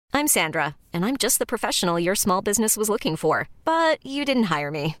I'm Sandra, and I'm just the professional your small business was looking for. But you didn't hire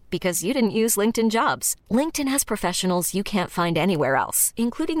me because you didn't use LinkedIn Jobs. LinkedIn has professionals you can't find anywhere else,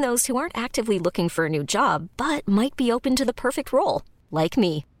 including those who aren't actively looking for a new job, but might be open to the perfect role, like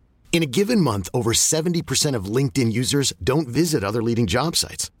me. In a given month, over 70% of LinkedIn users don't visit other leading job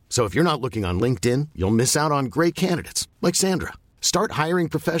sites. So if you're not looking on LinkedIn, you'll miss out on great candidates like Sandra. Start hiring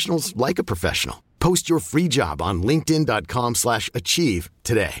professionals like a professional. Post your free job on linkedin.com/achieve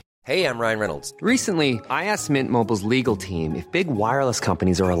today. Hey, I'm Ryan Reynolds. Recently, I asked Mint Mobile's legal team if big wireless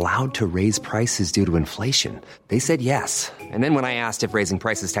companies are allowed to raise prices due to inflation. They said yes. And then when I asked if raising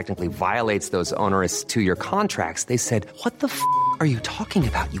prices technically violates those onerous two-year contracts, they said, "What the f*** are you talking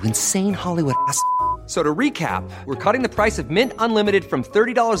about, you insane Hollywood ass?" So to recap, we're cutting the price of Mint Unlimited from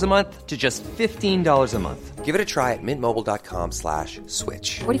 $30 a month to just $15 a month. Give it a try at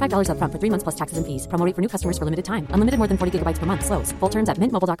mintmobile.com/switch. $45 up front for 3 months plus taxes and fees. Promo rate for new customers for limited time. Unlimited more than 40 gigabytes per month. Slows full terms at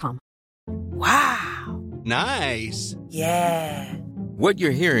mintmobile.com. Wow. Nice. Yeah. What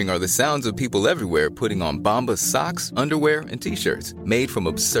you're hearing are the sounds of people everywhere putting on Bombas socks, underwear, and T-shirts made from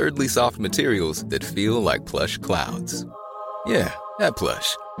absurdly soft materials that feel like plush clouds. Yeah, that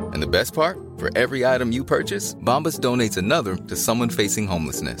plush. And the best part? For every item you purchase, Bombas donates another to someone facing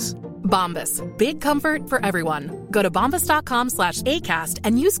homelessness. Bombas. Big comfort for everyone. Go to bombas.com/ACAST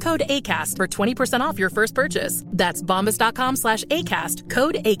and use code ACAST for 20% off your first purchase. That's bombas.com/ACAST.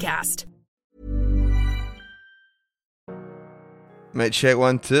 Code ACAST. Might check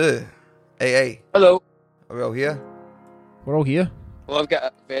 1, 2. Hey. Hello. Are we all here? We're all here. Well, I've got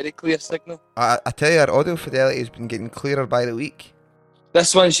a very clear signal. I tell you, our audio fidelity has been getting clearer by the week.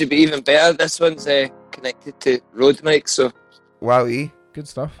 This one should be even better. This one's connected to Rode mic, so... Wowie. Good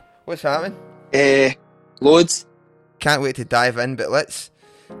stuff. What's happening? Loads. Can't wait to dive in, but let's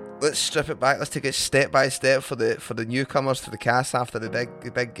strip it back. Let's take it step by step for the newcomers to the cast after the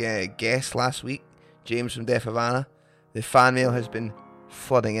big guest last week, James from Deaf Havana. The fan mail has been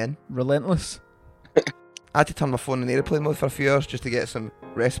flooding in. Relentless. I had to turn my phone in airplane mode for a few hours just to get some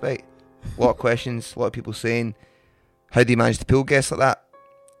respite. A lot of questions, a lot of people saying, how do you manage to pull guests like that?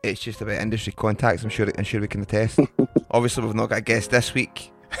 It's just about industry contacts, I'm sure we can attest. Obviously we've not got a guest this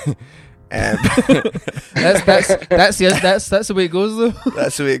week. That's the way it goes though.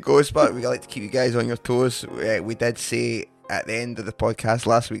 That's the way it goes, but we like to keep you guys on your toes. We did say at the end of the podcast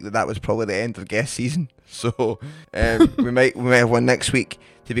last week that was probably the end of guest season, so we might have one next week.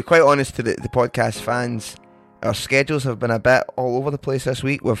 To be quite honest to the podcast fans, our schedules have been a bit all over the place this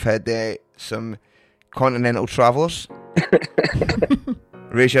week. We've had some continental travellers.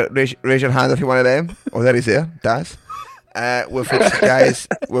 raise your hand if you're one of them. Oh, there he's there, Daz. We've had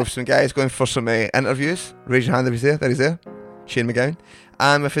some guys going for some interviews. Raise your hand if he's there. There he's there. Shane McGowan.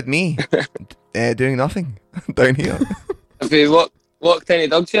 And we've had me doing nothing down here. Have you walked any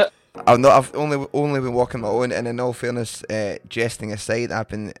dogs yet? I've only been walking my own, and in all fairness, jesting aside, I've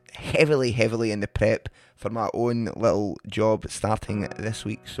been heavily in the prep for my own little job starting this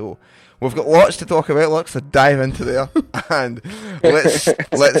week. So we've got lots to talk about, lots to dive into there, and let's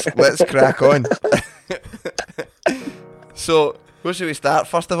crack on. So where should we start?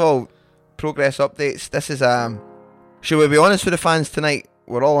 First of all, progress updates. This is should we be honest with the fans tonight?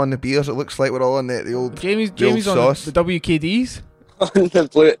 We're all on the beers. It looks like we're all on the old Jamie's sauce. on the WKDs. I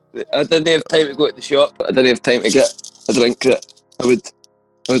didn't have time to go to the shop. I didn't have time to get a drink that I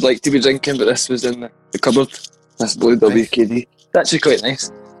would like to be drinking, but this was in the cupboard. This blue WKD. It's actually quite nice.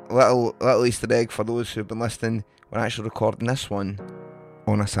 Little Easter egg for those who've been listening. We're actually recording this one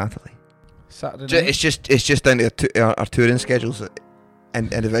on a Saturday. Saturday night? It's just down to our touring schedules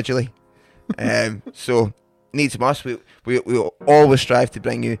individually. So needs must. We always strive to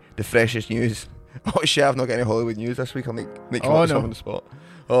bring you the freshest news. Oh shit! I've not got any Hollywood news this week. I'll make you up on the spot.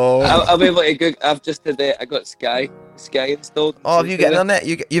 Oh, I'll be able to Google. I've just today. I got Sky installed. Oh, have you got internet?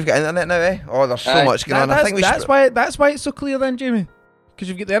 You've got internet now, eh? Oh, there's so much going on. I think that's why it's so clear then, Jamie. Because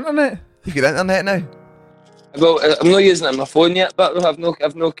you've got the internet. You've got internet now. Well, I'm not using it on my phone yet, but I've not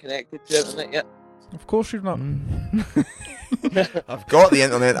connected to the internet yet. Of course you've not. I've got the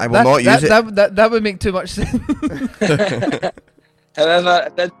internet. I will not use it. That would make too much sense. However,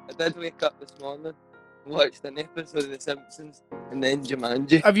 I did wake up this morning and watched an episode of The Simpsons and then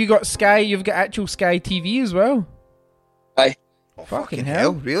Jumanji. Have you got Sky? You've got actual Sky TV as well? Aye. Oh, fucking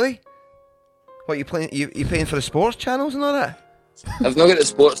hell! Really? What, you playing? You paying for the sports channels and all that? I've not got the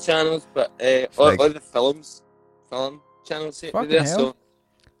sports channels, but all the film channels seem to be there. So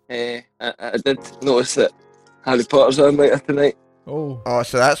I did notice that Harry Potter's on later tonight. Oh,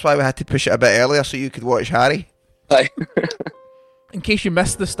 so that's why we had to push it a bit earlier so you could watch Harry. Aye. In case you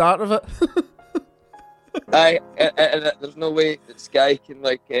missed the start of it. and there's no way that Sky can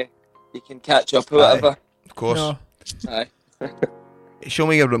you can catch up or whatever. Of course. No. Aye. Show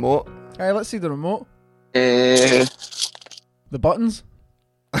me your remote. Aye, let's see the remote. The The buttons.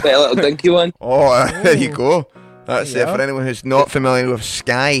 little dinky one. Oh, there you go. That's There you it. For are. anyone who's not familiar with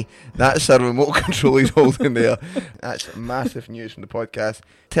Sky, that's a remote control he's holding there. That's massive news from the podcast.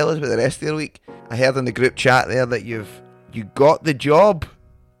 Tell us about the rest of your week. I heard in the group chat there that you got the job.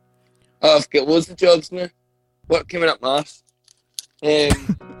 Oh, I've got loads of jobs now. Work coming up my arse.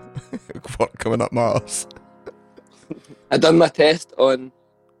 What, coming up my arse? I done my test on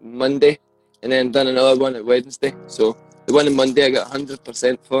Monday and then done another one at Wednesday. So the one on Monday I got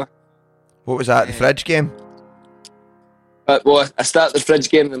 100% for. What was that? The fridge game? Well, I start the fridge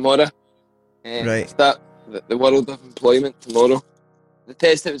game tomorrow. Right. I start the World of Employment tomorrow. The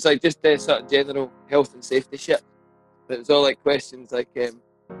test, it was like just sort of general health and safety shit. But it was all like questions like, there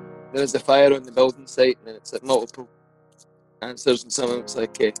is a fire on the building site, and then it's like multiple answers, and some of it's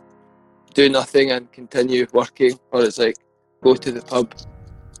like, do nothing and continue working, or it's like, go to the pub.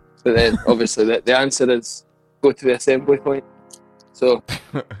 But then, obviously, the answer is go to the assembly point. So,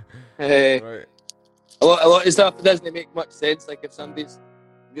 Right. a lot of stuff doesn't make much sense. Like if somebody's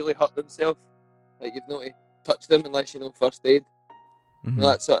really hurt themselves, like you've not to touch them unless you know first aid, Mhm. and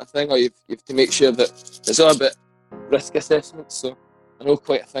that sort of thing. Or you have to make sure that it's all about risk assessments. So I know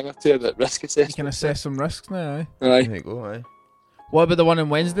quite a thing or two about risk You assessment. can assess some risks now, aye. Aye. There you go, aye. What about the one on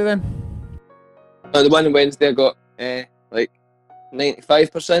Wednesday then? The one on Wednesday I got like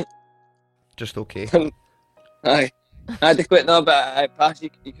 95%. Just okay. Aye, adequate. No, but I passed. You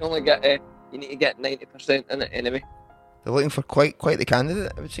can only get you need to get 90% in it anyway. They're looking for quite the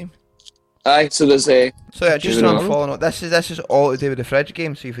candidate, it would seem. Aye, so there's So yeah, just You on know. following up, this is all to do with the fridge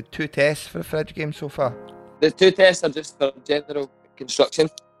game. So you've had 2 tests for the fridge game so far. the 2 tests are just for general construction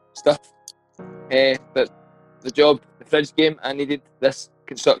stuff. But the job, the fridge game, I needed this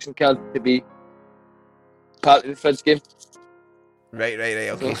construction card to be part of the fridge game. Right.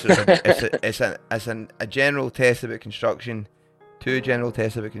 Okay, so it's a general test about construction, 2 general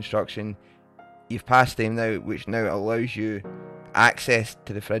tests about construction. You've passed them now, which now allows you access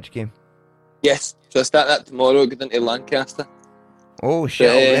to the fridge game. Yes, so I start that tomorrow, get into Lancaster. Oh shit!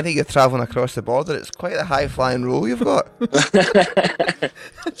 Yeah. Already you're travelling across the border. It's quite a high flying role you've got.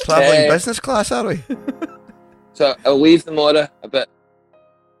 Travelling business class, are we? So I'll leave tomorrow about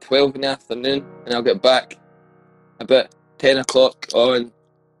 12 in the afternoon, and I'll get back about 10 o'clock on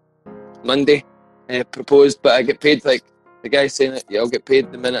Monday. Proposed, but I get paid like the guy saying that I'll get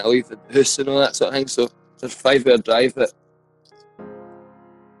paid the minute I leave the house and all that sort of thing. So there's a 5-hour drive that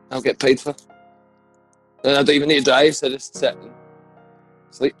I'll get paid for. And I don't even need to drive, so I just sit and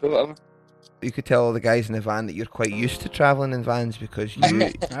sleep or whatever. You could tell all the guys in the van that you're quite used to travelling in vans because you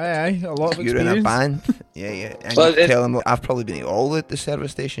Aye, a lot of you're in a experience. band. Yeah. And Well, you could tell them. I've probably been to all the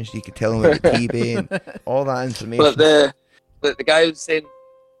service stations. You could tell them about the T-Bay and all that information. But the guy was saying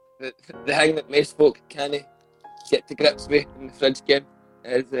that the thing that most folk can't get to grips with in the fridge game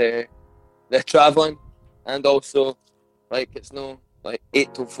is the travelling, and also like it's no like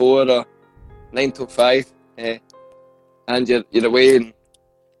 8 till 4 or 9 till 5, and you're away in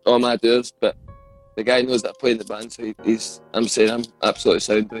all my doors. But the guy knows that I play in the band, so I'm saying I'm absolutely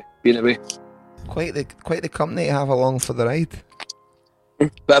sound with being away. quite the company to have along for the ride.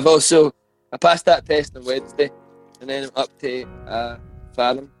 But I passed that test on Wednesday, and then I'm up to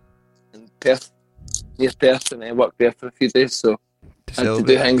farm in Perth, near Perth, and I worked there for a few days. So I had to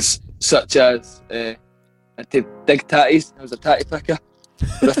do things such as I had to dig tatties. I was a tatty picker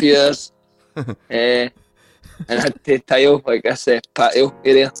for a few years, and I had to tile like this patio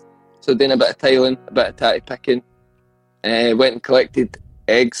area. So doing a bit of tiling, a bit of tatty picking. Went and collected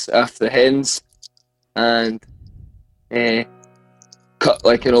eggs after the hens, and cut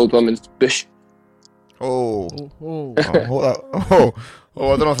like an old woman's bush. Oh.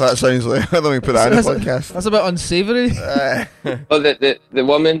 I don't know if that sounds like. I don't think put that in the podcast. That's a bit unsavoury. Well, the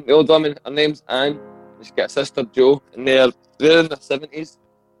woman, the old woman, her name's Anne. She's got a sister Jo, and they're in their 70s,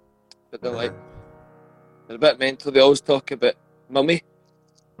 but they're a bit mental. They always talk about mummy.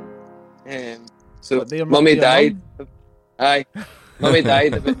 So But they are mummy your died. mum? Aye, mummy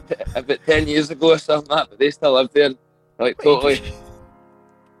died about 10 years ago or something like that, but they still live there. Like totally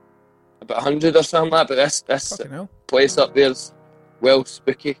about 100 or something like that. But this Fucking hell. place up there's well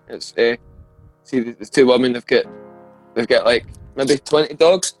spooky. It's see the 2 women they've got like maybe 20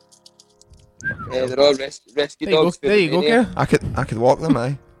 dogs. They're all rescue There you go, dogs. there you go, Kerr. I could walk them,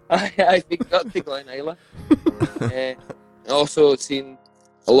 aye. I think up to Glen Island. Also seen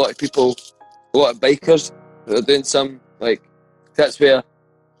a lot of people, a lot of bikers that are doing some like that's where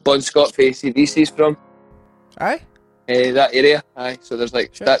Bon Scott for AC/DC's from. Aye? That area, aye. So there's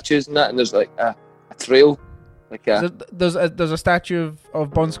like statues and that, and there's like a trail. Like there's a statue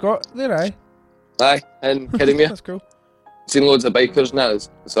of Bon Scott there, aye? Aye, in Kirriemuir. That's cool. Seen loads of bikers and that.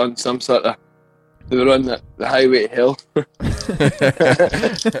 It's on some sort of... They were on the highway to hell.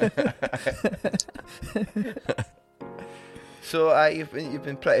 So you've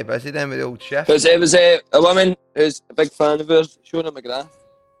been pretty busy then with the old shift. It was a woman who's a big fan of hers, Shona McGrath.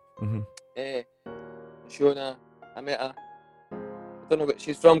 Shona, I met her. I don't know, but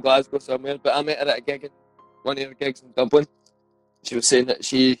she's from Glasgow somewhere, but I met her at a gig, one of her gigs in Dublin. She was saying that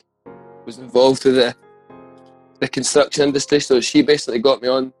she was involved with the construction industry, so she basically got me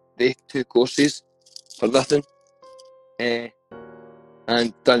on the 2 courses for nothing, and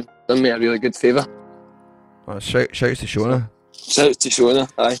done me a really good favour. Oh, shouts to Shona. Shouts to Shona,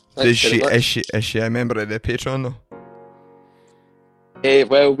 aye. Is she a member of the Patreon though?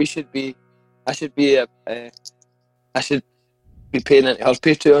 Well, I should be paying into her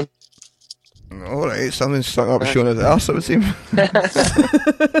Patreon. Alright, something's stuck up Shona's arse, it would seem.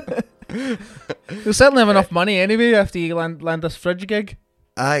 You'll certainly have enough money anyway after you land this fridge gig.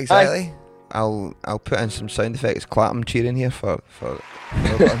 Aye, exactly. I'll put in some sound effects, Clapham cheering here for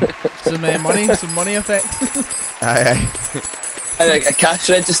some money effects. Aye. Like a cash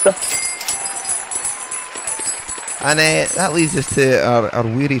register. And that leads us to our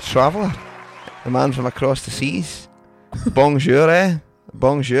weary traveller, the man from across the seas. Bonjour,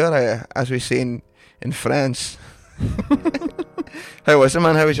 Bonjour, as we say in France. How was it,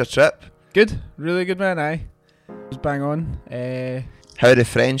 man? How was your trip? Good, really good, man. Aye, it was bang on. How are the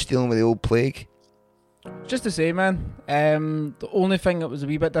French dealing with the old plague? Just the same, man. The only thing that was a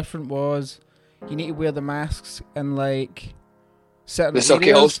wee bit different was you need to wear the masks in like certain the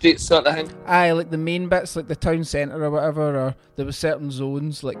Sucky Hall Street sort of thing. Aye, like the main bits, like the town centre or whatever, or there were certain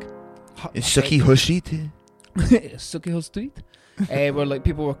zones like Sucky Hall Street. Sucky Hall Street, where like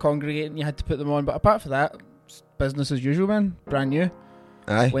people were congregating. You had to put them on, but apart from that, business as usual, man. Brand new.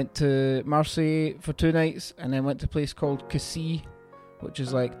 Aye. Went to Marseille for 2 nights, and then went to a place called Cassis, which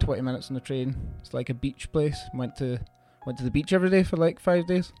is like 20 minutes on the train. It's like a beach place. Went to the beach every day for like 5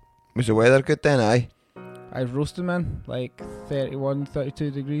 days. Was the weather good then? Aye. I was roasting, man. Like 31,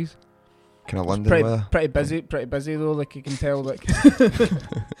 32 degrees. Kind of London weather. Pretty busy though. Like you can tell, like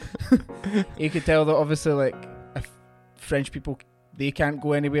you could tell that obviously, like if French people, they can't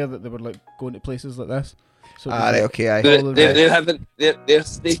go anywhere, that they were like going to places like this. So right, okay, aye. They're having their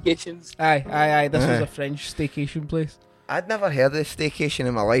staycations. Aye. This was a French staycation place. I'd never heard of staycation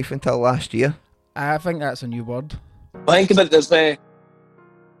in my life until last year. I think that's a new word. I think about this. Did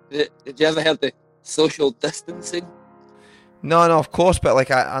you ever heard the social distancing? No, of course, but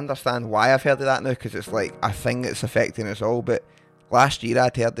like I understand why I've heard of that now, because it's like a thing that's affecting us all. But last year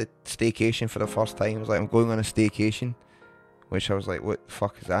I'd heard the staycation for the first time. It was like, I'm going on a staycation, which I was like, what the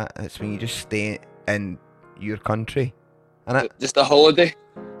fuck is that? And it's when you just stay in your country, and just a holiday.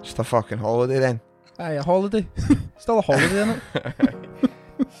 Just a fucking holiday then. Aye, a holiday. Still a holiday, isn't it?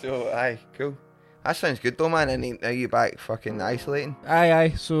 So, aye, cool. That sounds good though, man. And are you back fucking isolating?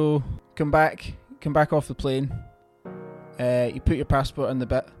 Aye. So come back off the plane. You put your passport in the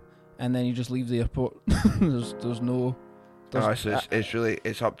bit, and then you just leave the airport. there's no. So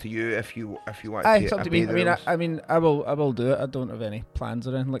it's up to you if you want. Aye, to it's up to me. I mean, I will do it. I don't have any plans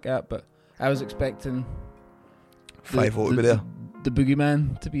or anything like that, but I was expecting 5-0 to be there. The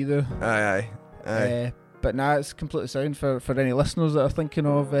boogeyman to be there. Aye. But now it's completely sound for any listeners that are thinking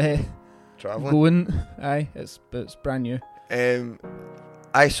of traveling. Going. Aye, it's brand new.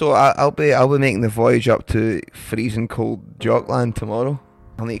 I'll be making the voyage up to freezing cold Jockland tomorrow.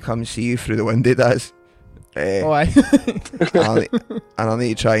 I'll need to come see you through the window, Daz. Aye. I'll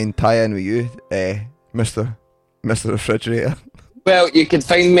need to try and tie in with you, Mr. Refrigerator. Well, you can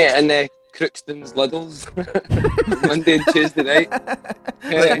find me in Crookston's Liddles Monday and Tuesday night.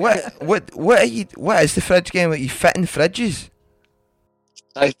 What is the fridge game? Are you fitting fridges?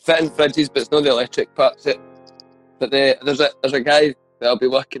 I fit in fridges, but it's not the electric parts. But there's a guy that I'll be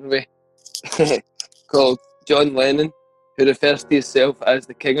working with called John Lennon, who refers to himself as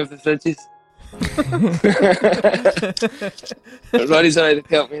the king of the fridges. Ronnie's already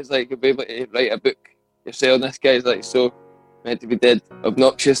told me, he's like, you'll be able to write a book yourself. This guy's like so meant to be dead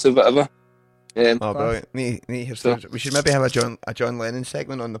obnoxious or whatever. Brilliant. We should maybe have a John Lennon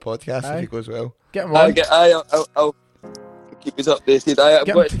segment on the podcast. Aye. If it goes well. Get him on. I'll keep us updated.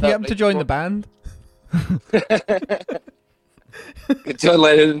 Get him to join the band. John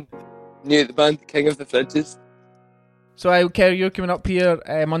Lennon knew the band King of the Fridges. So Kerry, you're coming up here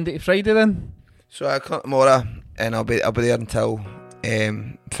Monday to Friday then? So I'll come tomorrow and I'll be there until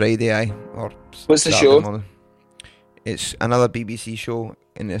Friday, or what's the Saturday show? Morning. It's another BBC show,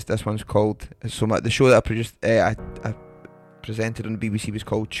 and this one's called. So the show that I produced, I presented on the BBC was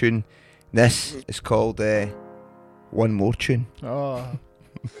called Tune. This is called One More Tune. Oh.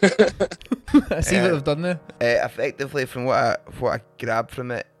 I see what they've done there. Effectively, from what I grabbed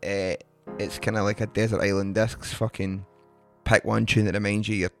from it, it's kind of like a Desert Island Discs. Fucking pick one tune that reminds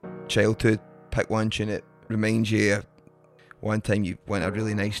you of your childhood. Pick one tune that reminds you of one time you went a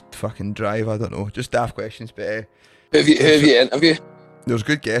really nice fucking drive. I don't know, just daft questions. But who have you interviewed? There's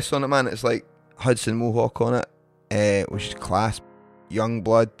good guests on it, man. It's like Hudson Mohawk on it, which is class.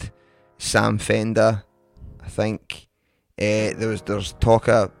 Youngblood, Sam Fender, I think. There's talk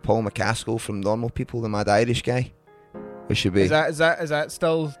of Paul McCaskill from Normal People, the Mad Irish guy. Which should be. Is that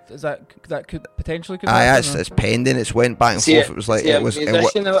could potentially could happen? It's pending. It's went back and forth. It was like it was.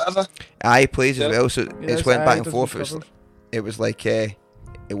 Musician or whatever? He plays as well, so it's went back and forth. It was like it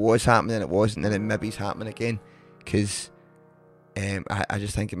was happening, it wasn't, and then maybe it's happening again. Because I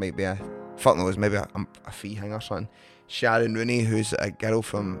just think it might be fuck knows, maybe a fee hang or something. Sharon Rooney, who's a girl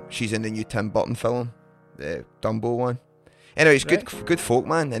she's in the new Tim Burton film, the Dumbo one. Anyway, it's good folk,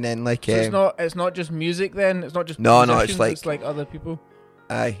 man. And then like so it's not just music then. It's not just no, it's like other people.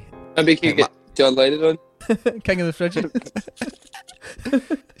 Aye. Maybe you could get John Lennon on. King of the Fridge.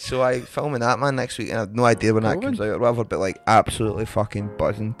 So I filming that, man, next week, and I have no idea when that comes out or whatever. But like absolutely fucking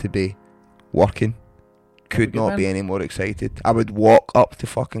buzzing to be working. Could not be any more excited. I would walk up to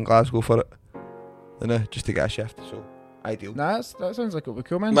fucking Glasgow for it, just to get a shift. So ideal. Nah, that sounds like it would be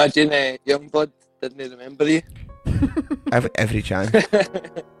cool, man. Imagine Youngblood didn't remember you. every chance.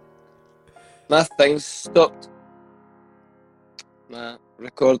 My things stopped. My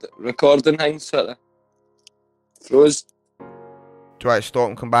recording things sort of froze. Do I stop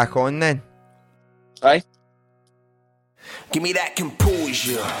and come back on then? Aye. Give me that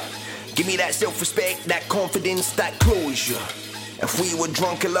composure. Give me that self-respect, that confidence, that closure. If we were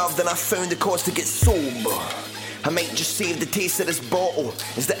drunk in love, then I found the cause to get sober. I might just save the taste of this bottle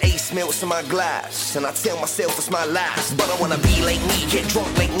as the ice melts in my glass, and I tell myself it's my last. But I wanna be like me, get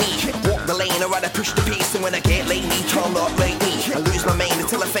drunk like me, walk the lane, I'd rather push the pace. And when I get like me, turn up like me, I lose my mind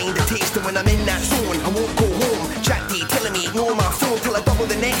until I find the taste. And when I'm in that zone, I won't go home. Chatty telling me ignore my phone till I double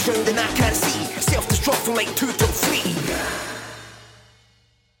the next round and I can't see. Self-destruct from like 2 till 3.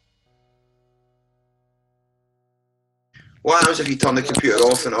 What happens if you turn the computer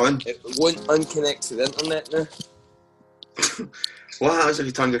off and on? It won't unconnect to the internet now. What happens if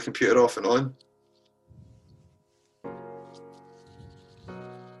you turn your computer off and on?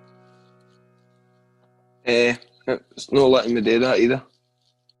 It's not letting me do that either.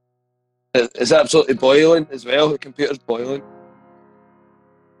 It's absolutely boiling as well. The computer's boiling.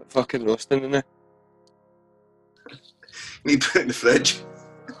 It's fucking roasting in there. You need to put it in the fridge.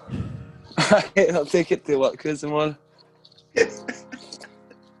 I'll take it to work tomorrow.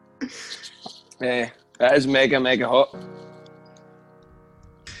 That is mega hot.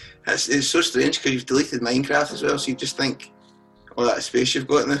 It's so strange because you've deleted Minecraft as well, so you just think all that space you've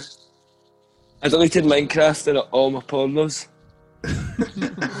got in there. I deleted Minecraft and all my pornos.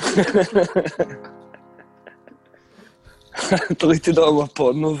 I deleted all my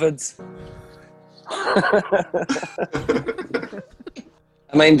porno vids.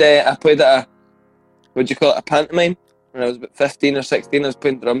 I mind I played at a pantomime when I was about 15 or 16. I was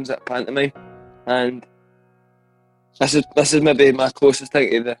playing drums at a pantomime, and this is maybe my closest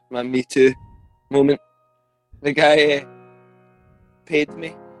thing to my Me Too moment. The guy paid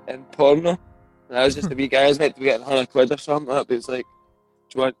me in porno, and I was just a wee guy. I was meant to be getting £100 or something like that, but it was like,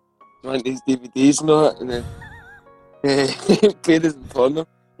 do you want these DVDs and all that? And then he paid us in porno.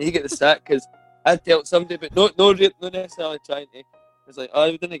 And he get the sack because I'd tell somebody, but no necessarily trying to. I was like, oh,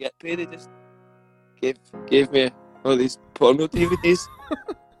 we didn't get paid. He just gave me all these porno DVDs.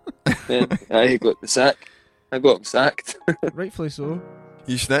 Then he got the sack. I got him sacked. Rightfully so.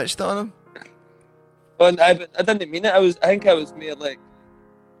 You snitched on him? Oh, I didn't mean it. I think I was mere like,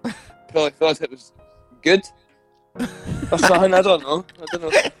 probably thought it was good or something. I don't know.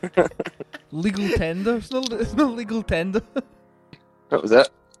 Legal tender? It's not legal tender. That was it.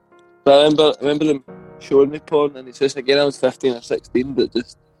 But I remember them showing me porn, and it's just again I was 15 or 16, but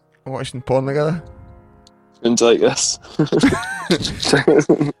just watching porn together. Things like this.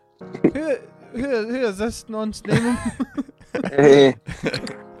 Who is this nonce name?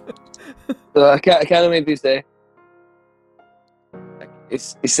 So I can't remember his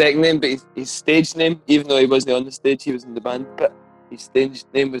second name, but his stage name, even though he wasn't on the stage, he was in the band, but his stage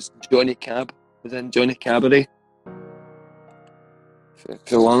name was Johnny Cab, was in Johnny Cabaret.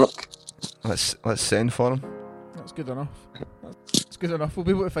 For Lanark. Let's send for him. That's good enough. That's good enough. We'll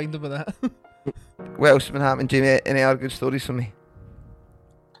be able to find him with that. What else has been happening, Jamie? Any other good stories for me?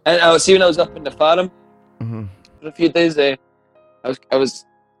 And I was when I was up in the farm Mm-hmm. for a few days. It was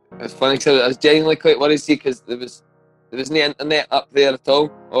funny because I was genuinely quite worried, because there was no internet up there at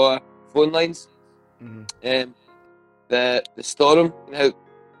all, or phone lines. Mm-hmm. The storm, you know,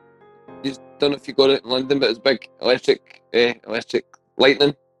 you don't know if you got it in London, but it was big electric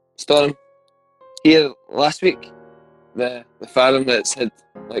lightning storm here last week. The farm that's had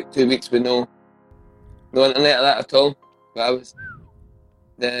like 2 weeks with no internet of that at all. But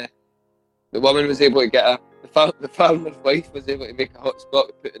the woman was able to get the farmer's wife was able to make a hotspot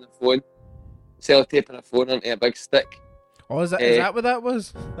with putting a phone, sellotaping a phone onto a big stick. Oh, is that what that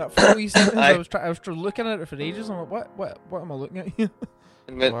was? That floaty sentence? I was looking at it for ages. I'm like, what am I looking at here?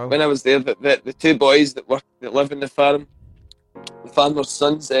 And when I was there, the two boys that live in the farm, the farmer's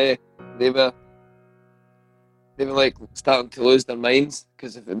sons, they were like starting to lose their minds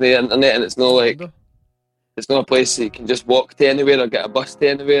because of the internet, and it's not a place that you can just walk to anywhere or get a bus to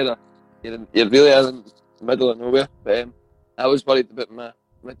anywhere. Or you're really in the middle of nowhere. But I was worried about my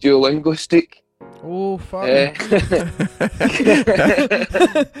Duolingo streak. Oh fuck!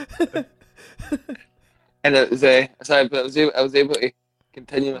 And it was I was able to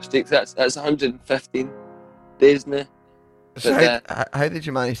continue my streaks. That's 115 days now. So how did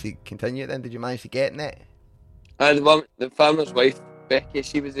you manage to continue it then? Did you manage to get net? The farmer's wife, Becky,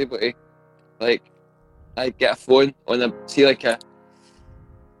 she was able to, like, I'd get a phone on a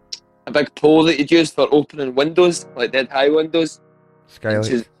big pole that you'd use for opening windows, like dead high windows.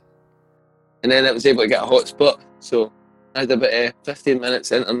 Skylight. And then it was able to get a hotspot. So I had about 15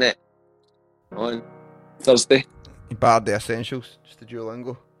 minutes internet on Thursday. You barred the essentials, just the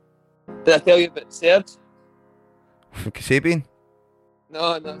Duolingo. Did I tell you about Serge? From Kasabian?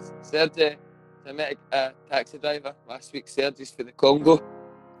 No, Serge. I met a taxi driver last week. Serge is for the Congo.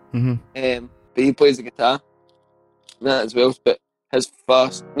 Mm-hmm. But he plays the guitar. And that as well. But his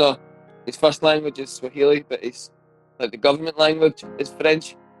first language is Swahili, but his the government language is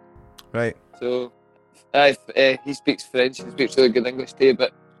French. Right. So he speaks French. He speaks really good English too.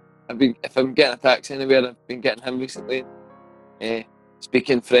 But if I'm getting a taxi anywhere, I've been getting him recently.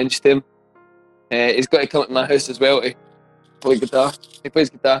 Speaking French to him. He's got to come to my house as well to play guitar. He plays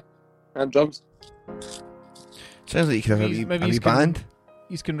guitar and drums. Sounds like you could have a wee band.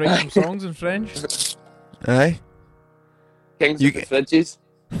 You can write some songs in French. Aye. Kings of the Fridges.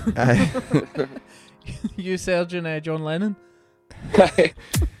 Aye. You, Serge, and John Lennon.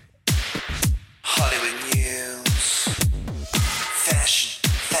 Hollywood news, fashion,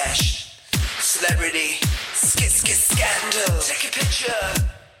 celebrity, scandal. Take a picture.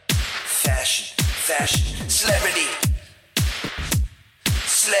 Fashion, celebrity.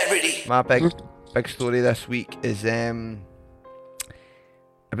 My big story this week is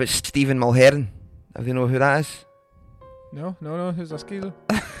about Stephen Mulherron. Do you know who that is? No. Who's this geezer?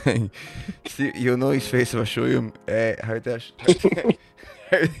 You'll know his face if I show you him.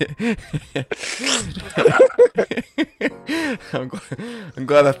 I'm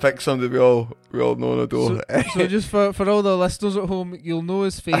glad I picked somebody we all know and adore. So just for all the listeners at home, you'll know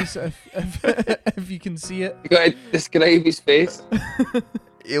his face if you can see it. You gotta describe his face.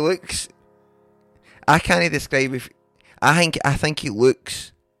 He looks. I can't describe if. I think he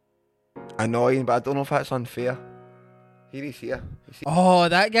looks annoying, but I don't know if that's unfair. Here he's here. Oh,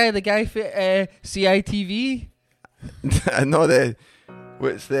 that guy, the guy for CITV. No,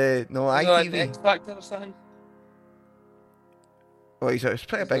 ITV. X Factor or something. Oh, it's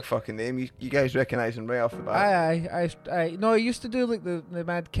pretty big fucking name. You guys recognise him right off the bat. Aye. No, I used to do like the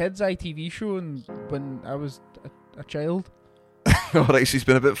Mad Kids ITV show when I was a child. Alright, so he's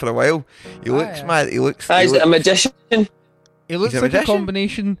been a bit for a while. He looks mad. He looks. He's a magician. He looks like a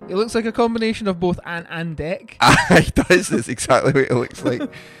combination. He looks like a combination of both Ant and Dec. He does. That's exactly what it looks like.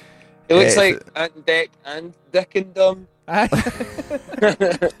 It looks like Ant and Dec and Dick and Dumb.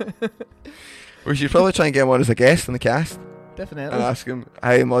 We should probably try and get him on as a guest in the cast. Definitely. And ask him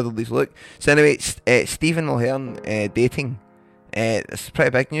how he modelled his look. So anyway, Stephen Mulherron dating. It's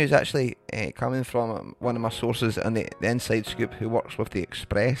pretty big news actually, coming from one of my sources on the Inside Scoop who works with the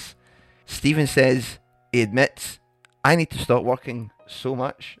Express. Stephen says he admits, I need to stop working so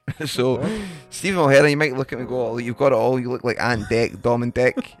much. So, Stephen Mulherron, you might look at me and go, oh, you've got it all. You look like Ant Dec, Dom and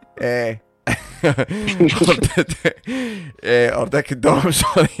Dick. Or Dick and Dom,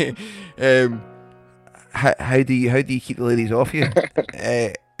 sorry. How do you keep the ladies off you?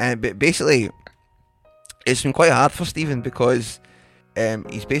 But basically, it's been quite hard for Stephen because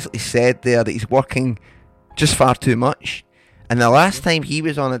he's basically said there that he's working just far too much. And the last time he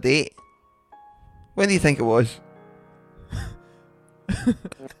was on a date, when do you think it was?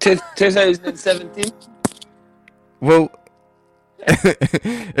 2017. Well,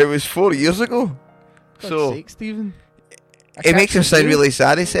 it was 4 years ago. God's sake, Stephen. It makes him sound really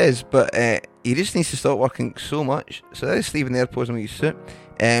sad, he says, but he just needs to stop working so much. So there's Stephen there posing with his suit.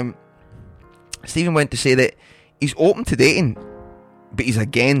 Stephen went to say that he's open to dating, but he's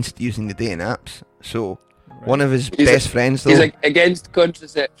against using the dating apps. So one of his best friends, though... He's against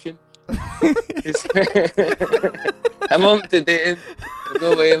contraception. I'm open to dating. There's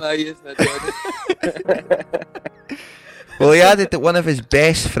no way am I using it. Well, he added that one of his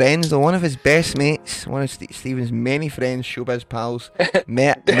best friends, or one of his best mates, one of Stephen's many friends, showbiz pals,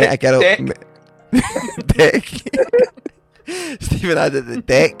 met a girl. Deck. Stephen added that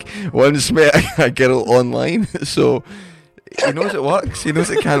Deck once met a girl online, so he knows it works. He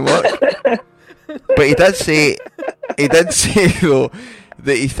knows it can work. But he did say though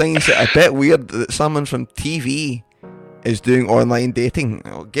that he thinks it a bit weird that someone from TV is doing online dating.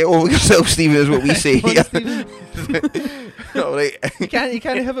 Oh, get over yourself, Stephen, is what we say here. Alright. You can't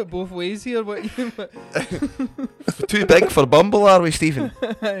have it both ways here. Too big for Bumble, are we, Stephen?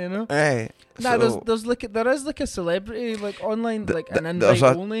 You know. Aye. Nah, So- there is like a celebrity like online like an invite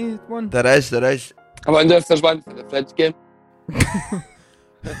only one. There is. I wonder if there's one for the fridge game.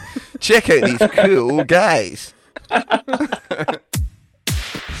 Check out these cool guys.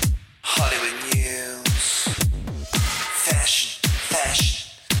 Hollywood news. Fashion.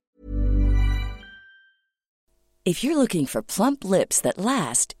 If you're looking for plump lips that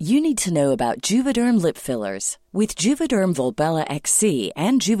last, you need to know about Juvederm lip fillers. With Juvederm Volbella XC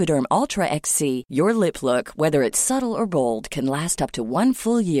and Juvederm Ultra XC, your lip look, whether it's subtle or bold, can last up to 1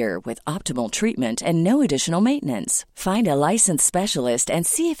 full year with optimal treatment and no additional maintenance. Find a licensed specialist and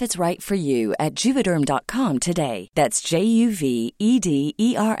see if it's right for you at Juvederm.com today. That's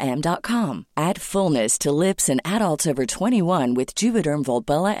JUVEDERM.com. Add fullness to lips in adults over 21 with Juvederm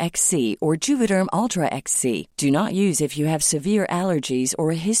Volbella XC or Juvederm Ultra XC. Do not use if you have severe allergies or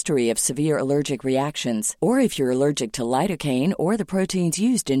a history of severe allergic reactions, or if you're allergic to lidocaine or the proteins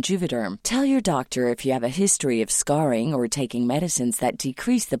used in Juvederm. Tell your doctor if you have a history of scarring or taking medicines that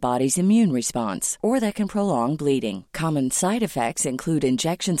decrease the body's immune response or that can prolong bleeding. Common side effects include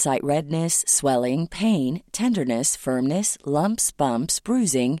injection site redness, swelling, pain, tenderness, firmness, lumps, bumps,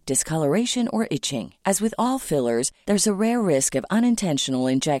 bruising, discoloration, or itching. As with all fillers, there's a rare risk of unintentional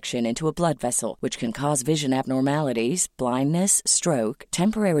injection into a blood vessel, which can cause vision abnormalities, blindness, stroke,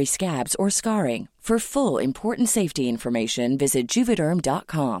 temporary scabs, or scarring. For full important safety information, visit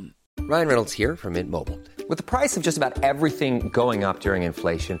Juvederm.com. Ryan Reynolds here from Mint Mobile. With the price of just about everything going up during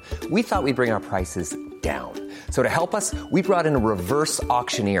inflation, we thought we'd bring our prices down. So to help us, we brought in a reverse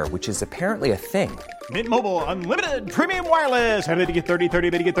auctioneer, which is apparently a thing. Mint Mobile Unlimited Premium Wireless. How to get 30,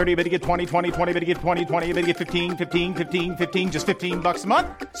 30, bit to get 30, bit to get 20, 20, 20, bit to get 20, 20, bit to get 15, 15, 15, 15, just $15 a month?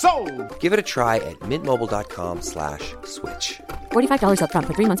 Sold! Give it a try at mintmobile.com/switch. $45 up front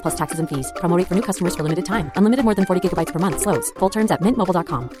for 3 months plus taxes and fees. Promo rate for new customers for limited time. Unlimited more than 40 gigabytes per month. Slows full terms at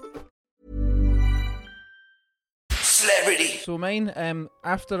mintmobile.com. Celebrity. So mine,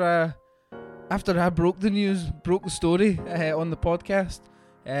 after I broke the story on the podcast,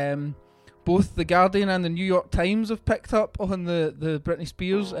 both the Guardian and the New York Times have picked up on the Britney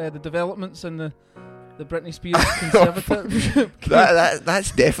Spears, the developments in the Britney Spears conservatorship.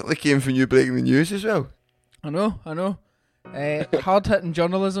 That's definitely came from you breaking the news as well. I know. Hard-hitting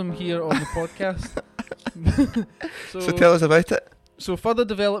journalism here on the podcast. So tell us about it. So further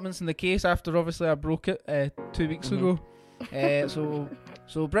developments in the case after obviously I broke it 2 weeks ago.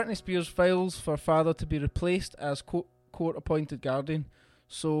 So Britney Spears files for father to be replaced as court-appointed guardian.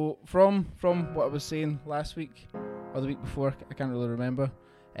 So from what I was saying last week or the week before, I can't really remember.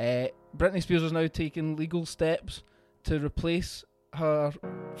 Britney Spears is now taking legal steps to replace her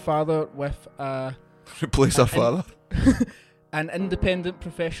father with an independent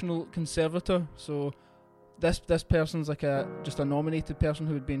professional conservator. So this person's like just a nominated person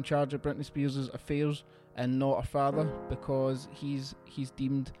who would be in charge of Britney Spears' affairs and not her father, because he's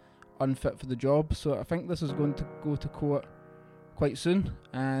deemed unfit for the job. So I think this is going to go to court quite soon,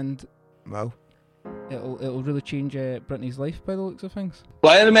 and wow, it'll really change Britney's life by the looks of things.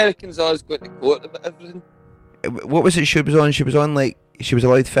 Why are Americans always going to court about everything? What was it she was on? She was on like she was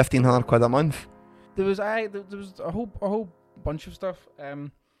allowed £1,500 a month. There was a whole bunch of stuff,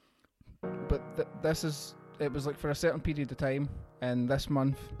 but it was like for a certain period of time, and this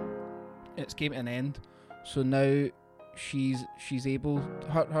month it's came to an end. So now she's able.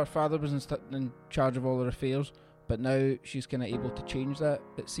 Her father was in charge of all her affairs, but now she's kind of able to change that,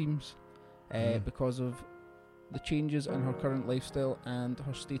 it seems, because of the changes in her current lifestyle and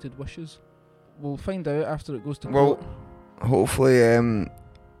her stated wishes. We'll find out after it goes to court. hopefully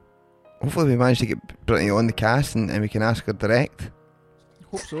we manage to get Brittany on the cast and we can ask her direct.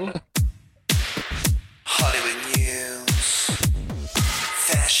 Hope so. Hollywood news,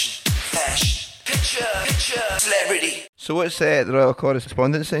 fashion, picture, celebrity. So what's the Royal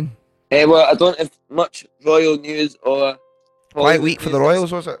Correspondence saying? Well, I don't have much royal news or... Quiet week for the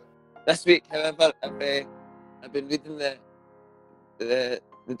Royals, was it? This week, however, I've been reading the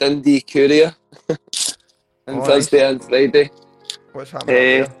Dundee Courier on Thursday and Friday. What's happening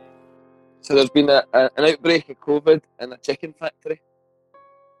there? So there's been an outbreak of COVID in a chicken factory.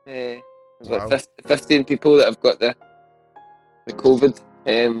 There's like 15 people that have got the COVID.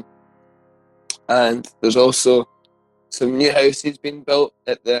 And there's also some new houses being built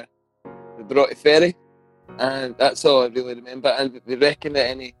at the Broughty Ferry. And that's all I really remember. And we reckon that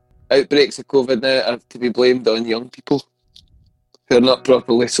any outbreaks of COVID now are to be blamed on young people who are not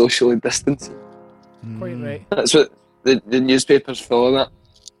properly socially distancing. Quite right. That's what the newspapers follow that.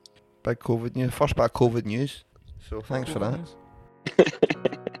 Big COVID news. First bit of COVID news. So thanks for that.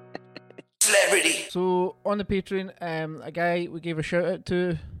 Celebrity. So on the Patreon, a guy we gave a shout out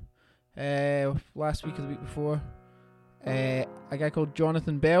to last week or the week before, a guy called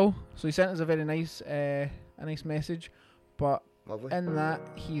Jonathan Bell. So he sent us a very nice message, but lovely. In that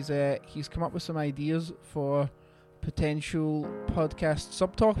he's come up with some ideas for potential podcast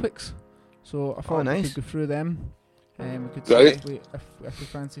subtopics. So I thought we could go through them. We could see if we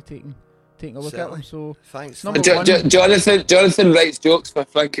fancy taking a look at them. So thanks. Jonathan writes jokes for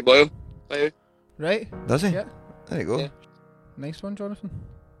Frankie Boyle. Right? Does he? Yeah. There you go. Yeah. Nice one, Jonathan.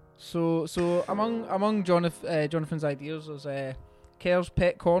 So among Jonathan's ideas was Kerr's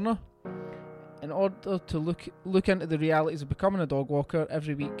Pet Corner. In order to look into the realities of becoming a dog walker,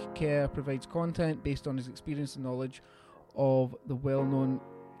 every week Kerr provides content based on his experience and knowledge of the well-known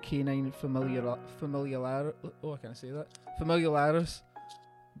canine familiaris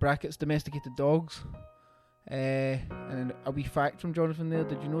brackets domesticated dogs. And then a wee fact from Jonathan there: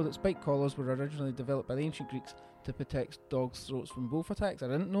 did you know that spike collars were originally developed by the ancient Greeks to protect dogs' throats from wolf attacks? I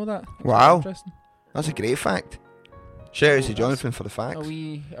didn't know that. Wow, that's a great fact. Shout out to Jonathan for the facts.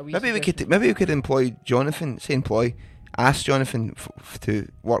 Maybe we could employ Jonathan. Ask Jonathan to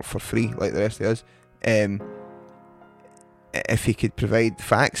work for free like the rest of us. If he could provide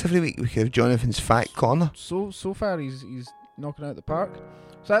facts every week, we could have Jonathan's fact corner. So far he's knocking out the park.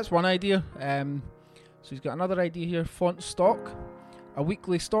 So that's one idea. So he's got another idea here: Font Stock, a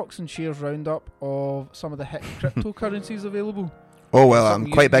weekly stocks and shares roundup of some of the hit cryptocurrencies available. Oh well, I'm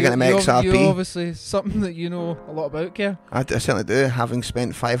quite big into XRP. You're obviously something that you know a lot about, Kerr. I certainly do, having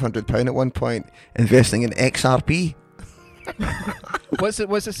spent £500 at one point investing in XRP. What's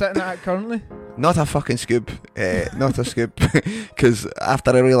it sitting at currently? Not a fucking scoop. Not a scoop. Because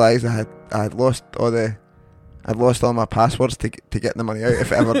after I realised I had lost all my passwords to get the money out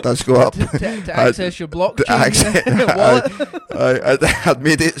if it ever does go up. to access your blockchain wallet. I'd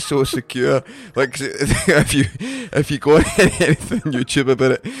made it so secure. Like if you go on anything on YouTube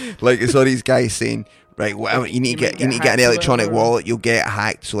about it, like it's all these guys saying, right, whatever you need to get an electronic wallet, you'll get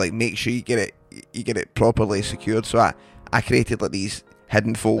hacked. So like make sure you get it properly secured. So I created like these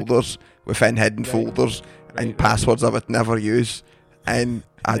hidden folders within hidden folders and passwords I would never use. And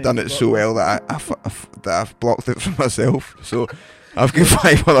I've done it so well that I've blocked it for myself. So I've got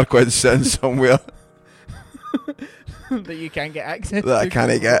 £500 sitting somewhere that you can't get access. That I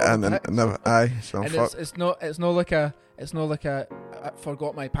can't get, and never. Aye, so and it's not like a I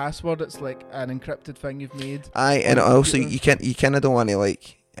forgot my password. It's like an encrypted thing you've made. Aye, and also you kind of don't want to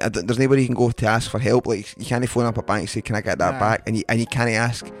like. There's nobody you can go to ask for help. Like you can't phone up a bank and say, "Can I get that back?" And you can't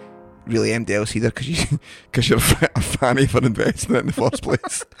ask really MD else either because you're a fanny for investing in the first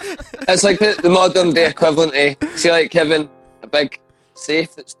place. It's like the modern day equivalent to, see, like having a big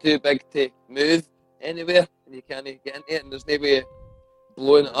safe that's too big to move anywhere and you can't get into it and there's no way of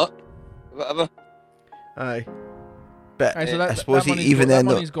blowing it up or whatever. Aye. But so I suppose even then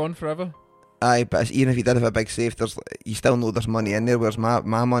that money's gone forever. Aye, but even if you did have a big safe, you still know there's money in there, whereas my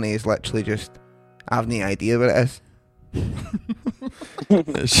money is literally just, I have no idea what it is.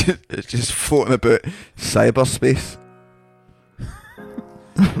 It's just floating about cyberspace.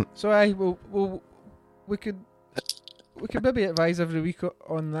 So we could maybe advise every week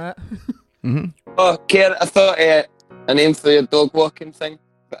on that. Mm-hmm. Oh, Kerr, I thought a name for your dog walking thing,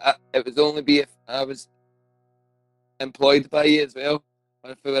 but it would only be if I was employed by you as well,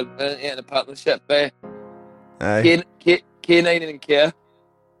 or if we were in a partnership. Aye. K9 and Kerr.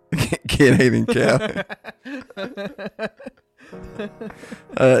 K9 and Kerr.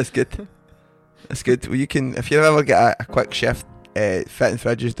 That's good. That's good. Well, you can, if you ever get a quick shift fitting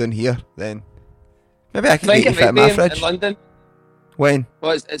fridges down here, then Maybe I can think get you it fit in might my be fridge. in London. When?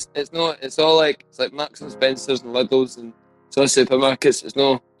 Well, it's not. It's all like it's like Marks and Spencers and Lidl's and so supermarkets. It's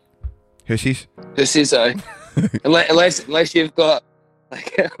no Hussies. Hussies, aye. unless you've got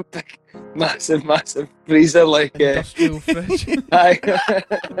like a big, massive freezer, like industrial fridge. Aye.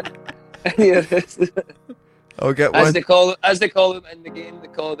 I'll get as one. they call them in the game, they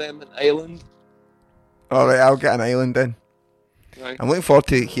call them an island. Alright, I'll get an island in. Right. I'm looking forward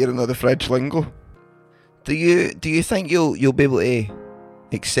to hearing all the fridge lingo. Do you think you'll be able to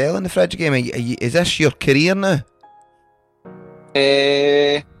excel in the fridge game? Is this your career now?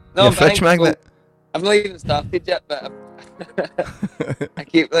 No, Your fridge magnet? I've not even started yet, but I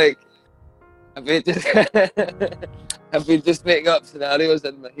keep like I've been just making up scenarios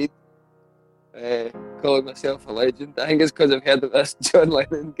in my head, calling myself a legend. I think it's because I've heard of this John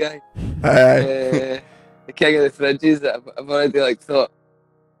Lennon guy, the king of the fridges. That I've already like thought,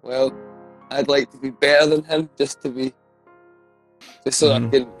 well, I'd like to be better than him, just so I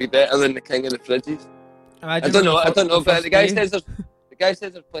can be better than the king of the fridges. I don't know, but the guy says there's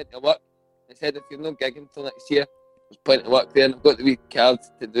plenty of work. He said if you're not gigging till next year, there's plenty of work there, and I've got the wee card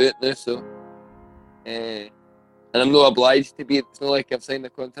to do it now. So, and I'm not obliged to be. It's not like I've signed a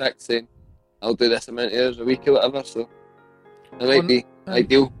contract saying I'll do this amount of hours a week or whatever. So, it might be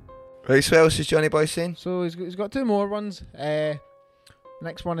ideal. Right, so what else is Johnny Boy saying? So he's got two more ones.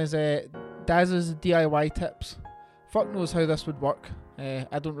 Next one is Daz's DIY tips. Fuck knows how this would work. I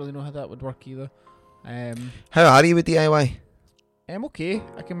don't really know how that would work either. How are you with DIY? I'm okay.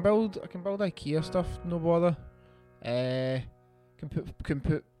 I can build IKEA stuff, no bother. Can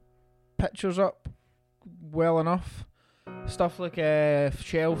put pictures up well enough. Stuff like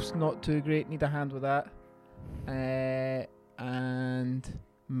shelves, not too great. Need a hand with that. And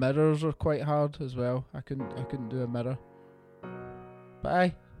mirrors are quite hard as well. I couldn't do a mirror. But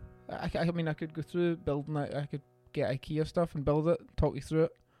I mean, I could go through building it. I could get IKEA stuff and build it, talk you through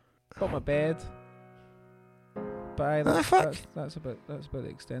it. Got my bed. But that's about the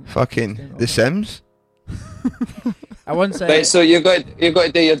extent. Fucking The Sims. I once Right, so you got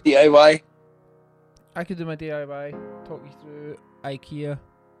to do your DIY. I could do my DIY, talk you through IKEA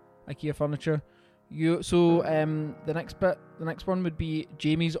furniture. The next one would be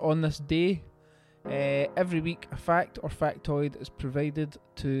Jamie's on this day. Every week, a fact or factoid is provided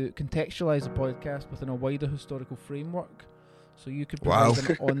to contextualise the podcast within a wider historical framework. So you could provide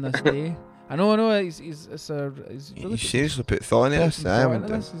them on this day. I know. He's really seriously put thought into this.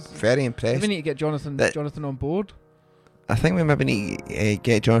 I'm very impressed. We need to get Jonathan on board. I think we maybe need to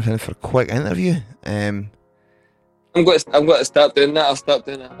get Jonathan for a quick interview. I'm going to start doing that. I'll start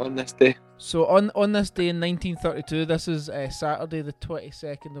doing it on this day. So on this day in 1932, this is Saturday the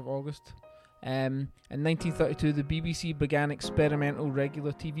 22nd of August. In 1932, the BBC began experimental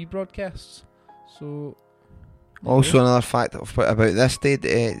regular TV broadcasts. So. Also, another fact about this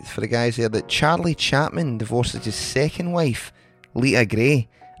day for the guys there, that Charlie Chaplin divorces his second wife, Lita Gray,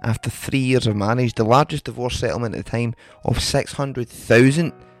 after 3 years of marriage. The largest divorce settlement at the time of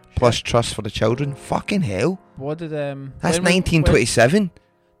 $600,000 plus trust for the children. Fucking hell! What did That's 1927.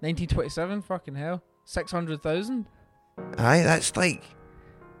 1927. Fucking hell! 600,000. Aye, that's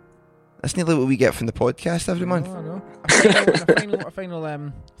nearly what we get from the podcast every month. I know. A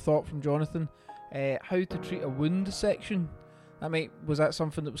final thought from Jonathan. How to treat a wound section. Was that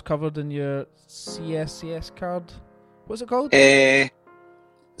something that was covered in your CSCS card? What's it called?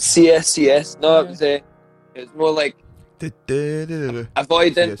 CSCS. No, yeah. It was more like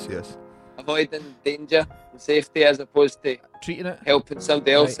avoiding danger and safety as opposed to treating it, helping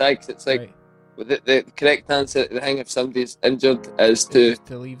somebody else. Because it's like the correct answer to the thing if somebody's injured is to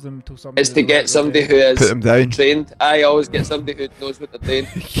leave them till somebody. Is to get somebody who is put them down. Trained. I always get somebody who knows what they're doing.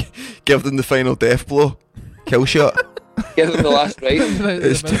 Give them the final death blow, kill shot. Give them the last right.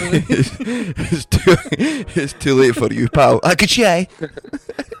 It's too late for you, pal. I could try.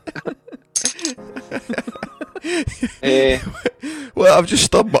 Well, I've just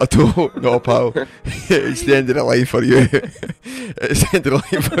stubbed my toe. No, pal. It's the end of the line for you. It's the end of the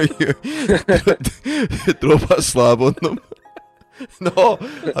line for you. Drop a slab on them. No,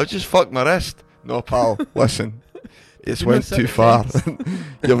 I've just fucked my wrist. No, pal. Listen. It's went too far.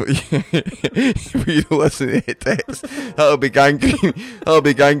 You're listening to the text. That'll be gangrene. That'll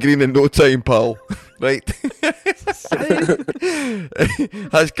be gangrene in no time, pal. Right?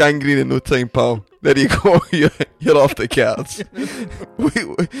 That's gangrene in no time, pal. There you go. You're off the cards.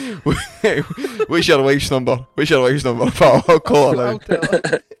 What's your wife's number? Pal? I'll call her now.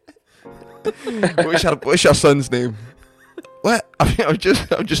 What's your son's name? What? I've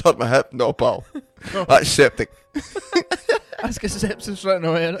just hurt my hip. No, pal. That's septic. That's got sepsis right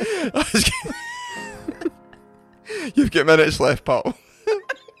now, innit? You've got minutes left, pal.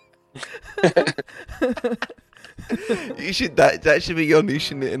 You should that should be your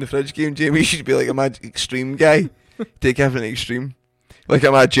niche in the fridge game, Jamie. You should be like a mad extreme guy. Take everything extreme, like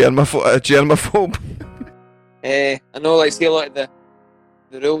a mad germaphobe. I know, like, see a lot of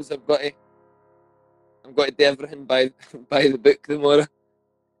the rules. I've got to do everything by the book tomorrow,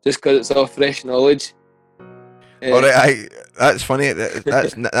 just because it's all fresh knowledge. Alright, that's funny.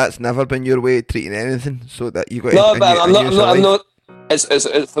 That's never been your way of treating anything. So that you got. No, but I'm not.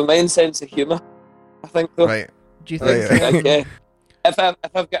 It's for my sense of humour, I think, though. Right. Do you think? Like, if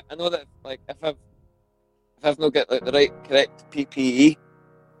I've got, I know that, like, if I've not got, like, the correct PPE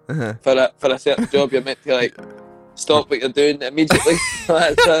for a certain job, you're meant to, like, stop what you're doing immediately.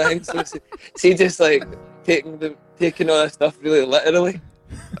 That sort of thing. So see, just like taking all that stuff really literally.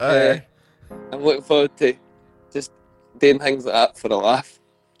 I'm looking forward to just doing things like that for a laugh.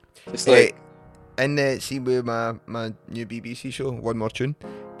 Just like, and see with my new BBC show, One More Tune.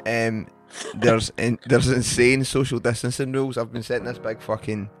 There's insane social distancing rules. I've been setting this big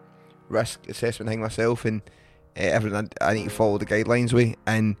fucking risk assessment thing myself, and everything I need to follow the guidelines with.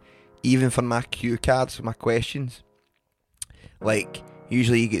 And even for my cue cards, my questions, like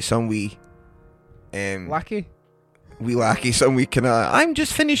usually you get some lackey, some wee kind of, I'm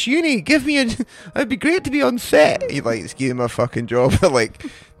just finished uni. Give me it'd be great to be on set. You like, it's giving me a fucking job, like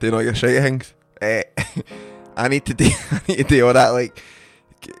doing all your shit things. I need to do all that, like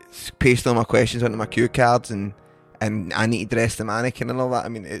paste all my questions onto my cue cards, and I need to dress the mannequin and all that. I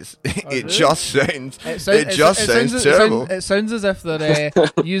mean, it just sounds terrible. It sounds as if they're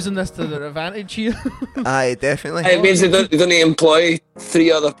using this to their advantage here. Aye, definitely. It means they don't employ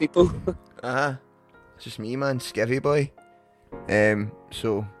 3 other people. Just me, man, skivvy boy.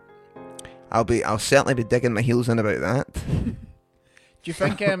 So I'll certainly be digging my heels in about that. Do you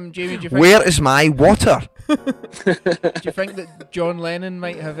think, Jamie? Do you think where is my water? Do you think that John Lennon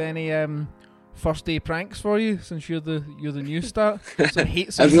might have any first day pranks for you, since you're the new start? Some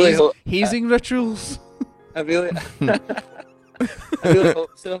hazing rituals. I really hope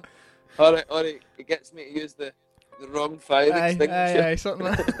so. Or it gets me to use the wrong fire extinguisher. Aye, something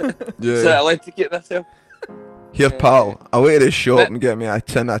like that. So I like to get myself. Here, pal, I'll wait at the shop and get me a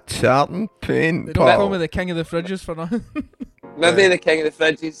tin of tartan paint. They don't call me the king of the fridges for nothing. Maybe the king of the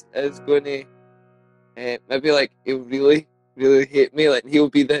fridges is going to, maybe like he'll really, really hate me. Like he'll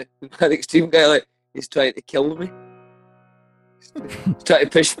be the extreme guy. Like he's trying to kill me. He's trying to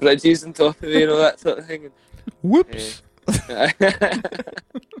push fridges on top of me and all that sort of thing. And, whoops. Get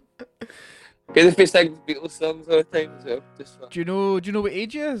the face like Beatles songs all the time as well. Just for... Do you know what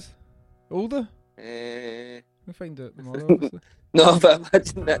age he is? Older? We'll find out tomorrow. No, but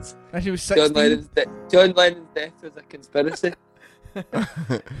imagine that's actually was 16. John Lennon's death was a conspiracy.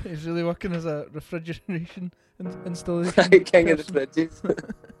 He's really working as a refrigeration installation. King of the fridges.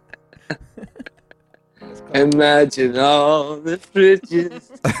 Imagine all the fridges.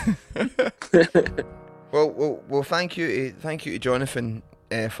 Well, thank you to Jonathan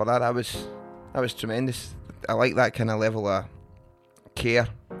for that. That was tremendous. I like that kind of level of care.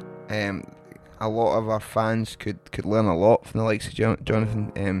 A lot of our fans could learn a lot from the likes of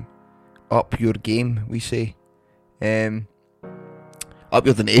Jonathan. Up your game, we say. Up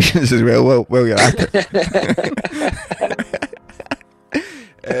your donations as well while you're at it.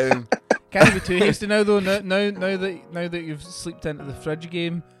 Can't be too hasty now though. Now that you've slipped into the fridge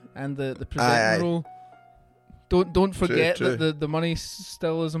game and the presenting role, don't forget that the money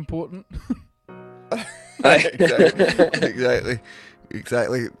still is important.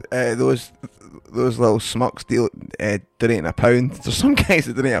 Exactly. Those little smucks donating £1. There's some guys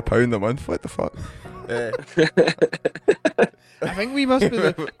that donate £1 a month. What the fuck? I think we must be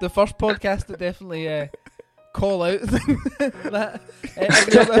the first podcast that definitely call out that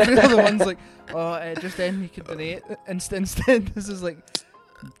every other one's like, just then you can donate. Instead, this is like,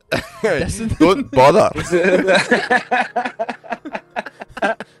 don't bother.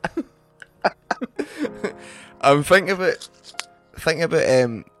 I'm thinking about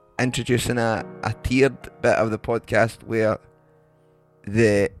introducing a tiered bit of the podcast where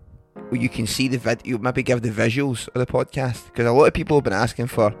you can see the video, maybe give the visuals of the podcast, because a lot of people have been asking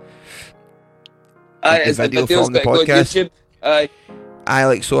for the video from the podcast.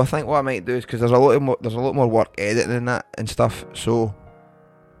 So I think what I might do is, because there's a lot more work editing and that and stuff, so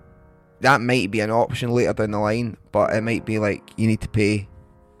that might be an option later down the line, but it might be like you need to pay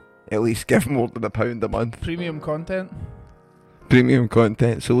at least give more than £1 a month. Premium content.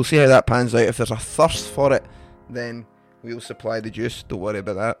 So we'll see how that pans out. If there's a thirst for it, then we'll supply the juice. Don't worry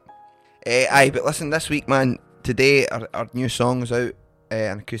about that. But listen, this week, man, today our new song's out,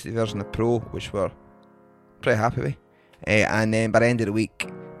 an acoustic version of Pro, which we're pretty happy with. And then by the end of the week,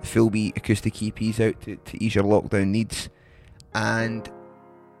 the full beat acoustic EP's out to ease your lockdown needs. And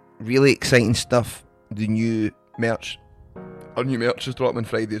really exciting stuff. The new merch. Our new merch is dropping on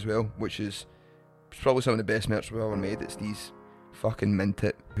Friday as well, which is probably some of the best merch we've ever made. It's these fucking mint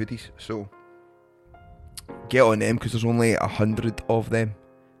tip hoodies. So get on them because there's only 100 of them,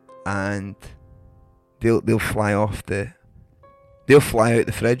 and they'll fly off they'll fly out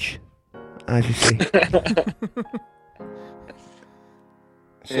the fridge, as you say.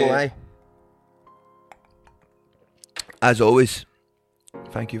 So as always,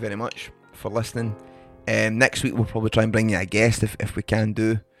 thank you very much for listening. Next week we'll probably try and bring you a guest if we can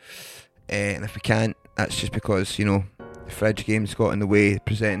do, and if we can't, that's just because, you know, the fridge game's got in the way of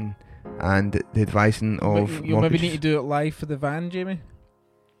presenting and the advising of you'll maybe need to do it live for the van, Jamie.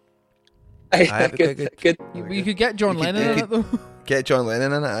 Good. You could get John Lennon in it though. Get John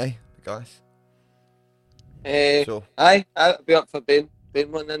Lennon in it, aye, guys. Aye, I'll be up for being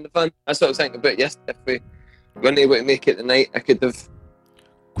one in the van. That's what I was thinking about yesterday. If we weren't able to make it tonight, I could have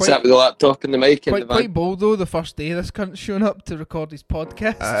sat with the laptop and the mic in the van. Quite bold though, the first day this cunt's shown up to record his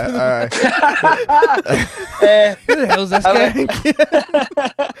podcast. Who the hell's this guy?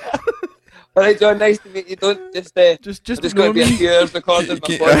 Alright, John, nice to meet you. Don't just going to be a few hours recording my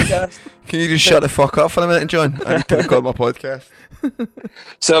podcast. Can you just shut the fuck up for a minute, John? I need to record my podcast.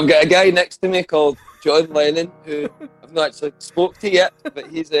 So I've got a guy next to me called John Lennon, who I've not actually spoke to yet, but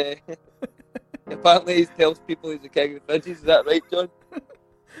he's apparently he tells people he's the king of the fridges. Is that right, John?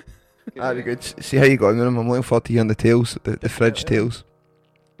 That'd be good. See how you got on with him. I'm looking forward to hearing the tales, the fridge tales.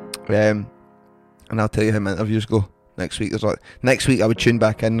 And I'll tell you how my interviews go next week. Next week I would tune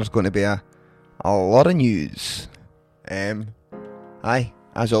back in. There's going to be a lot of news. Aye,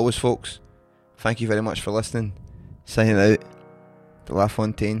 as always, folks, thank you very much for listening. Signing out, the La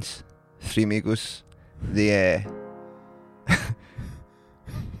Fontaines, Three Amigos, the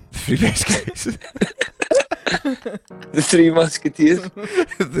Three Best Guys. The Three Musketeers.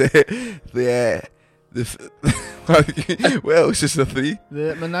 Well, it's just the three.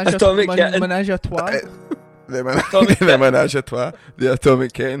 The Menage a Trois. The Menage a Trois. The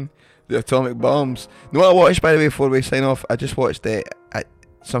Atomic Kitten. The Atomic Bombs. You know what I watched, by the way, before we sign off? I just watched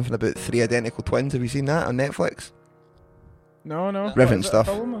something about Three Identical Twins. Have you seen that on Netflix? No. Riveting stuff.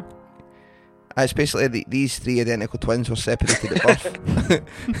 It's basically these three identical twins were separated at birth.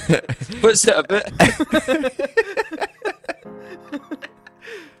 What's it about?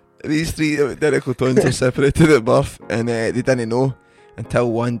 These three identical twins were separated at birth, and they didn't know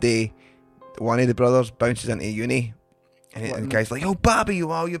until one day one of the brothers bounces into uni, and the guy's like, "Yo, Bobby,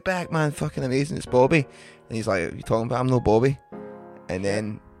 you're back, man, fucking amazing, it's Bobby." And he's like, "You talking about? I'm no Bobby." And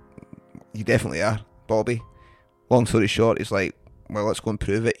then, you definitely are Bobby. Long story short, he's like, "Well, let's go and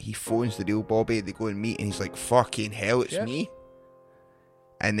prove it." He phones the real Bobby, they go and meet, and he's like, "Fucking hell, it's me."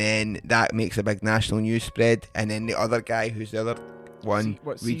 And then that makes a big national news spread, and then the other guy, who's the other one,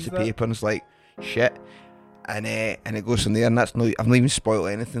 reads the paper and is like, "Shit." And it goes from there, and that's no, I've not even spoiled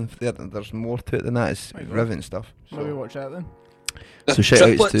anything there. There's more to it than that. It's riveting stuff. So. Maybe watch that then. So shout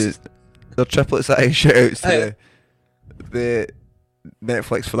outs to the triplets. Shout outs to the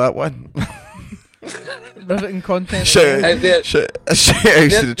Netflix for that one. Riveting content. Shout outs to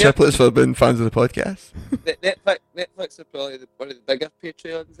the triplets for being fans of the podcast. Netflix are probably one of the bigger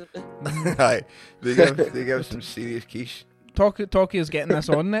Patreons, isn't they? Aye, they give some serious quiche. Talkie is getting this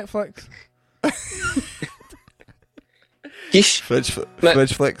on Netflix. Quiche. Fridge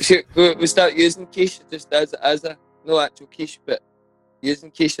flicks. We start using quiche just as a no actual quiche, but using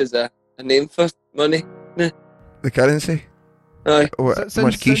quiche as a name for money. The currency. Aye. How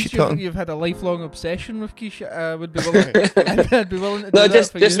much quiche you talking? You've had a lifelong obsession with quiche. Would be willing. I'd be willing to do no,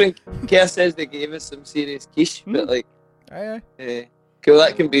 that just when Kerr says they gave us some serious quiche, but like, aye. Cool,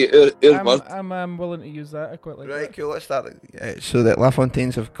 that can be our word. I'm willing to use that. I quite like that. Right, cool. Let's start. So that La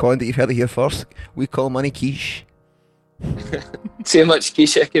Fontaines have coined it. You've heard it here first. We call money quiche. See how much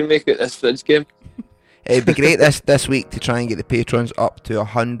quiche I can make at this fridge game. It'd be great this week to try and get the patrons up to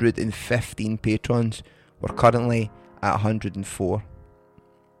 115 patrons. We're currently at 104.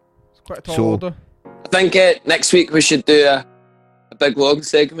 It's quite a tall order. I think next week we should do a big long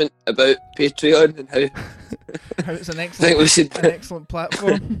segment about Patreon and how it's an excellent, I think we should, an excellent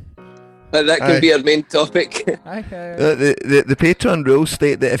platform. That could be our main topic. The Patreon rules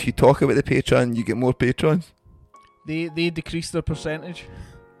state that if you talk about the Patreon, you get more patrons. They decrease their percentage.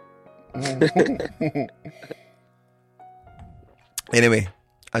 Anyway,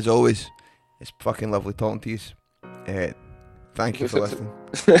 as always, it's fucking lovely talking to you. Thank you for listening.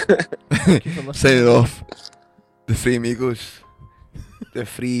 Signing off, the Three Amigos. the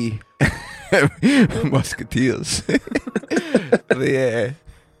Three Musketeers.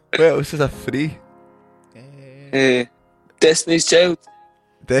 What else is a Three? Destiny's Child.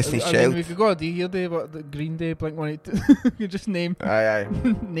 Destiny's Child. We could go a day here, Dave, but the Green Day, Blink-182. You just name. Aye.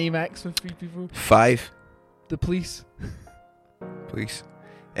 Name X with 3 people. 5. The Police. Police.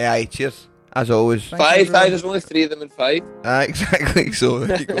 Aye, cheers. As always. Five. There's only 3 of them in 5. Exactly. So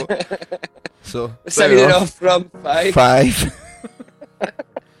there you go. So signing off from 5. 5.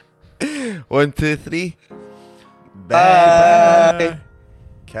 1, 2, 3. Bye.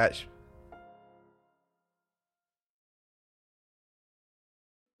 Catch.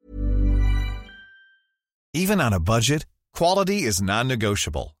 Even on a budget, quality is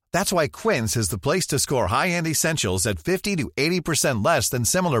non-negotiable. That's why Quince is the place to score high-end essentials at 50 to 80% less than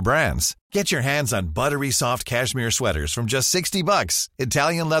similar brands. Get your hands on buttery soft cashmere sweaters from just $60,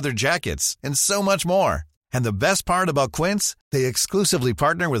 Italian leather jackets, and so much more. And the best part about Quince, they exclusively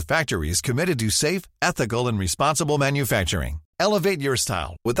partner with factories committed to safe, ethical, and responsible manufacturing. Elevate your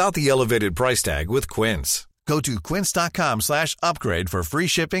style without the elevated price tag with Quince. Go to quince.com/upgrade for free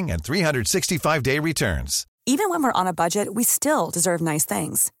shipping and 365-day returns. Even when we're on a budget, we still deserve nice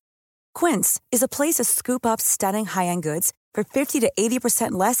things. Quince is a place to scoop up stunning high-end goods for 50 to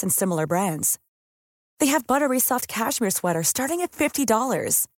 80% less than similar brands. They have buttery soft cashmere sweaters starting at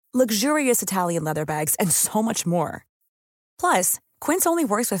 $50, luxurious Italian leather bags, and so much more. Plus, Quince only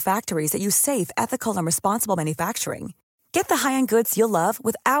works with factories that use safe, ethical, and responsible manufacturing. Get the high-end goods you'll love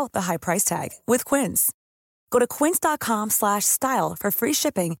without the high price tag with Quince. Go to quince.com/style for free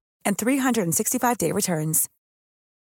shipping and 365-day returns.